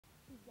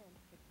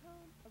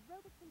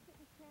Aerobics and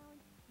Fitness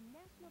Challenge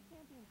National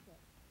Championship.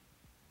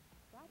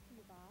 Brought to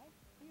you by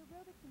the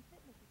Aerobics and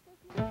Fitness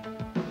Association.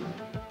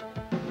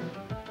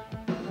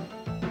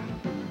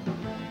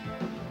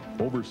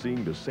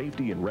 Overseeing the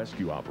safety and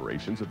rescue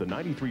operations of the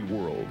 93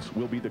 Worlds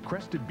will be the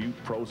Crested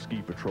Butte Pro Ski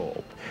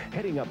Patrol.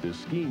 Heading up this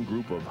skiing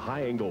group of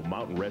high-angle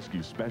mountain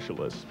rescue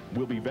specialists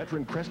will be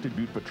veteran Crested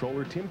Butte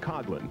patroller Tim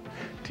Coughlin.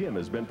 Tim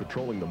has been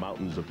patrolling the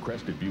mountains of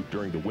Crested Butte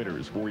during the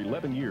winters for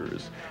 11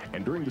 years,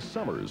 and during the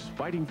summers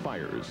fighting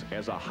fires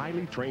as a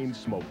highly trained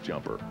smoke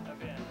jumper.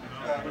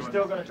 We're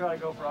still going to try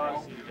to go for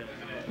Odyssey.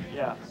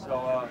 Yeah,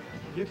 so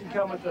you can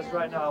come with us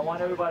right now. I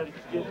want everybody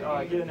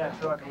to get in that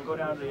truck and we'll go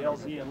down to the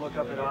LZ and look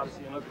up at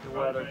Odyssey and look at the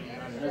weather.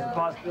 And there's a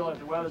possibility if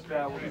the weather's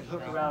bad, we'll just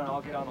hook around and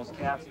I'll get on those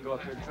cats and go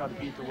up there to try to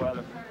beat the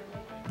weather.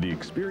 The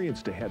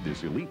experience to head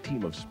this elite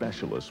team of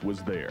specialists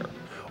was there.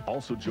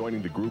 Also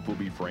joining the group will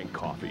be Frank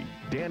Coffey,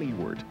 Dan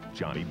Ewert,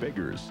 Johnny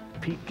Biggers,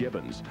 Pete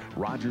Gibbons,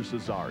 Roger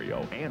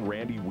Cesario, and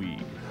Randy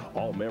Weig,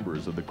 all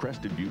members of the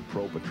Crested Butte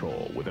Pro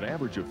Patrol with an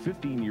average of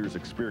 15 years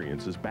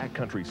experience as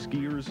backcountry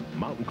skiers,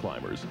 mountain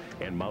climbers,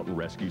 and mountain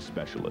rescue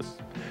specialists.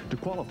 To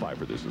qualify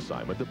for this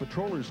assignment, the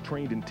patrollers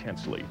trained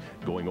intensely,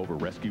 going over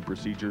rescue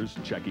procedures,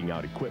 checking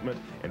out equipment,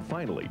 and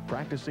finally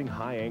practicing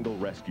high-angle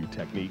rescue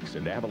techniques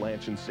and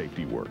avalanche and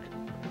safety work.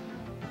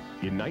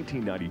 In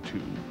 1992,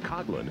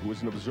 Coughlin, who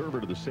was an observer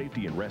to the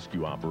safety and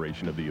rescue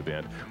operation of the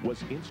event,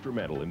 was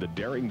instrumental in the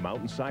daring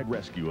mountainside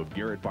rescue of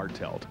Garrett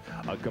Bartelt,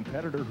 a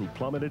competitor who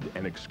plummeted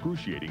an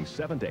excruciating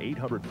 700 to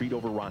 800 feet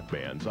over rock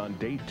bands on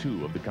day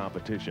 2 of the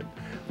competition.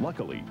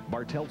 Luckily,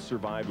 Bartelt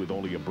survived with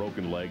only a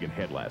broken leg and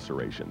head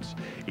lacerations.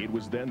 It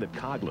was then that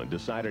Coughlin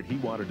decided he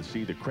wanted to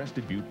see the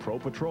Crested Butte Pro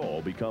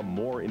Patrol become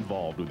more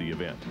involved with the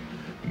event.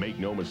 Make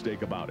no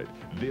mistake about it,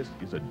 this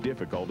is a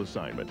difficult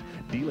assignment,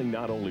 dealing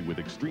not only with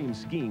extreme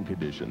skiing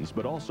conditions,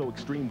 but also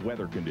extreme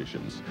weather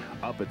conditions.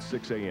 Up at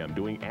 6 a.m.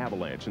 doing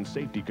avalanche and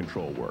safety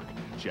control work,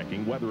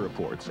 checking weather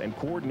reports, and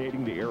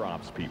coordinating the air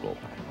ops people.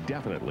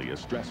 Definitely a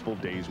stressful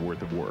day's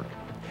worth of work.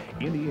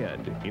 In the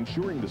end,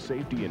 ensuring the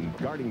safety and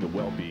guarding the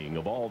well-being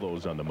of all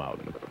those on the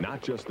mountain,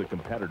 not just the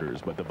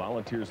competitors, but the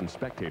volunteers and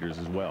spectators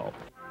as well.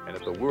 And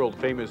at the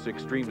world-famous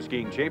Extreme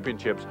Skiing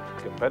Championships,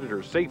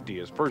 competitor safety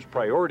is first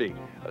priority,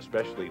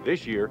 especially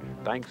this year,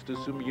 thanks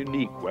to some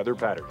unique weather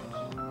patterns.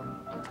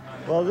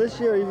 Well, this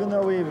year, even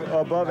though we're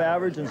above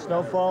average in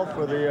snowfall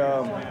for the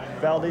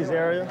Valdez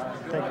area,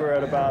 I think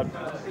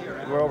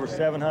we're over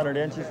 700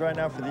 inches right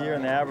now for the year,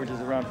 and the average is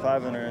around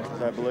 500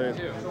 inches, I believe.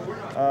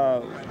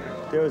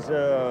 There was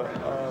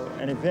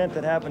an event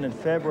that happened in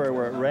February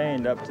where it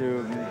rained up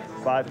to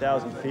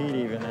 5,000 feet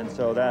even, and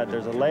so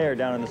there's a layer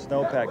down in the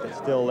snowpack that's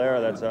still there.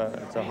 It's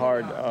a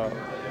hard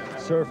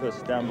surface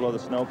down below the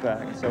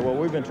snowpack. And so what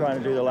we've been trying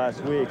to do the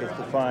last week is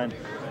to find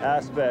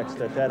aspects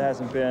that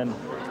hasn't been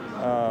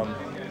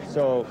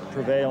so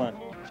prevalent.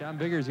 John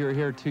Biggers, you were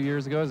here 2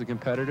 years ago as a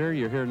competitor.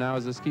 You're here now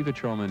as a ski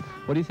patrolman.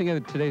 What do you think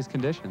of today's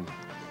conditions?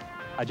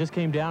 I just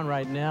came down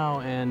right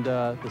now, and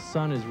the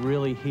sun is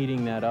really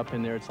heating that up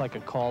in there. It's like a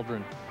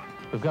cauldron.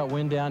 We've got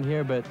wind down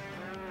here, but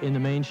in the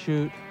main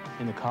chute,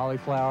 in the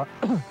cauliflower,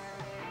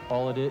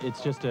 it's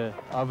just an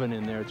oven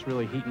in there. It's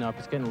really heating up.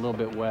 It's getting a little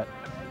bit wet.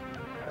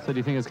 So do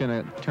you think it's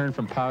going to turn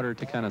from powder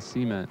to kind of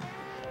cement?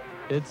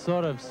 It's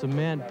sort of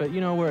cement, but you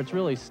know, where it's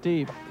really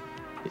steep,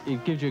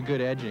 it gives you a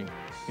good edging.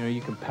 You know,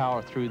 you can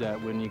power through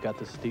that when you got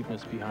the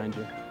steepness behind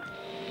you.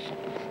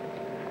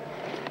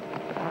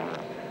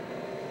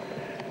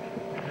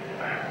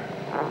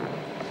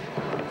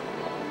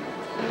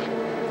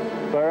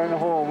 Fire in the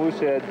hole,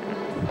 Moosehead.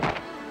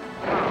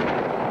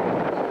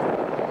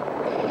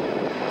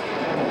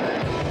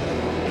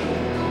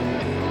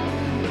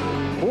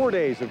 4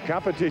 days of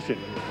competition,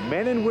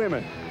 men and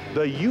women,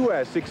 the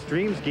U.S.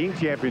 Extreme Skiing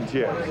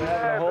Championships. We're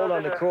having a hold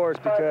on the course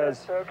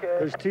because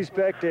there's 2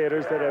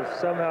 spectators that have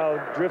somehow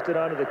drifted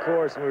onto the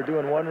course, and we're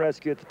doing one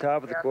rescue at the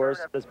top of the course.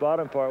 This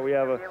bottom part, we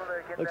have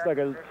looks like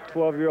a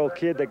 12-year-old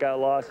kid that got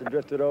lost and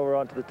drifted over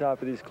onto the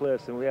top of these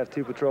cliffs, and we have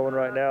 2 patrolmen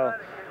right now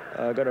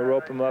going to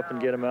rope him up and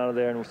get him out of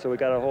there, and so we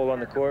got a hold on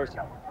the course.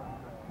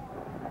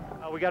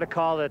 We got a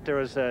call that there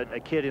was a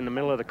kid in the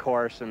middle of the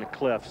course in the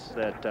cliffs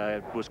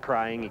that was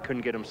crying. He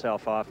couldn't get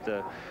himself out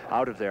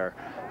of there.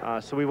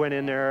 So we went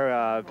in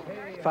there,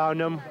 found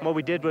him. What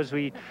we did was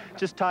we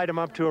just tied him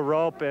up to a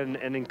rope and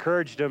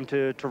encouraged him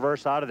to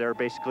traverse out of there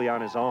basically on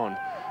his own.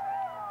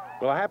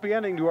 Well, a happy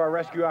ending to our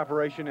rescue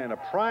operation and a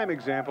prime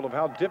example of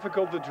how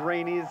difficult the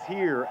terrain is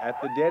here at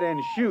the Dead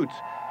End Chutes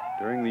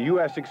during the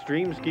U.S.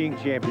 Extreme Skiing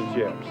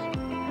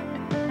Championships.